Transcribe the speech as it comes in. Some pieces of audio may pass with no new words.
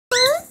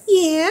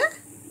Yeah?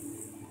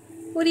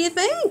 What do you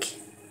think?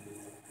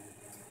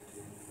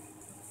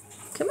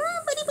 Come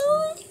on, buddy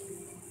boy.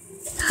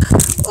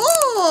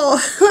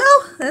 Oh,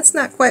 well, that's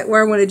not quite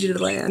where I wanted you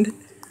to land.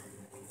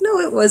 No,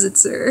 it wasn't,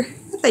 sir.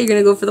 I thought you were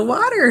going to go for the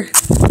water.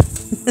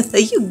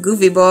 You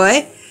goofy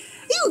boy.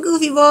 You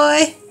goofy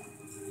boy.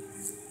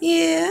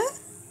 Yeah.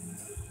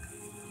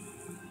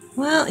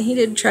 Well, he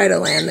did try to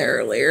land there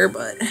earlier,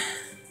 but...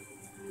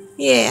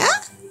 Yeah?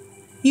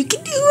 You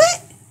can do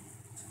it.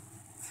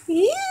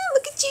 Yeah,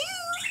 look at you.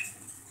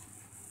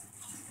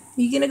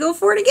 You gonna go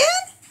for it again?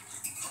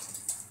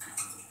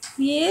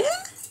 Yeah?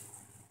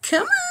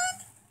 Come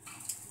on.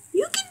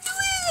 You can do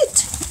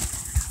it.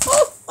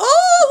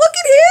 Oh, look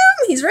at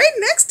him. He's right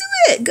next to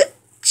it. Good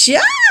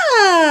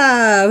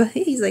job.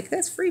 He's like,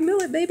 that's free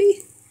millet,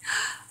 baby.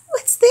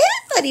 What's that,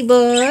 buddy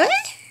boy?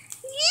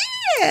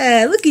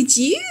 Yeah, look at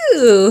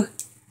you.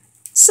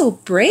 So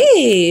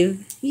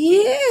brave.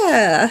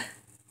 Yeah.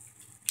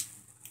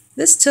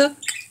 This took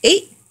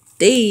 8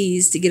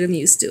 days to get him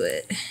used to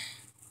it.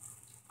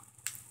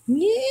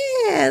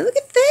 Yeah, look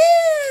at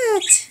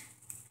that.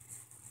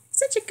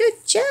 Such a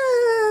good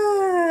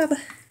job.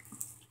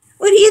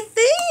 What do you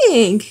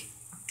think?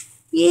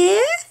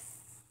 Yeah?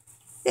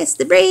 That's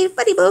the brave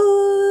buddy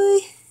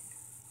boy.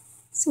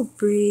 So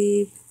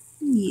brave.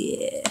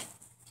 Yeah.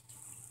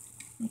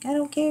 Like, I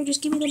don't care,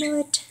 just give me the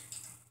millet.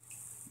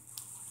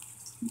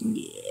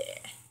 Yeah.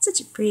 Such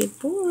a brave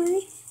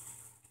boy.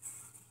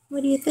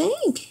 What do you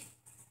think?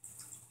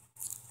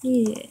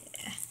 Yeah.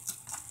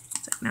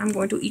 It's like, now I'm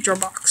going to eat your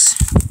box.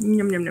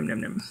 Yum, yum, yum,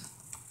 yum, yum.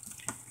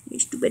 You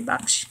stupid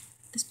box.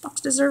 This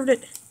box deserved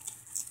it.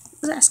 I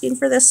was asking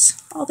for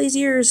this all these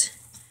years.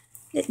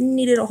 It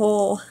needed a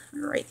hole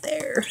right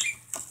there.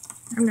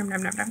 Nom, nom,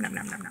 nom, nom, nom, nom,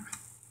 nom, nom, nom.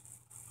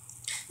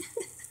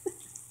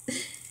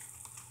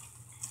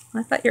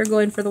 I thought you were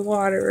going for the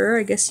water.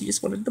 I guess you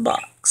just wanted the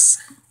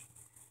box.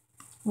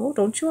 Oh,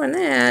 don't you want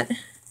that.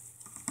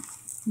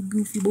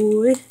 Goofy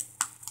boy.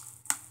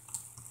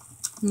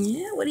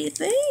 Yeah, what do you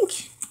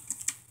think?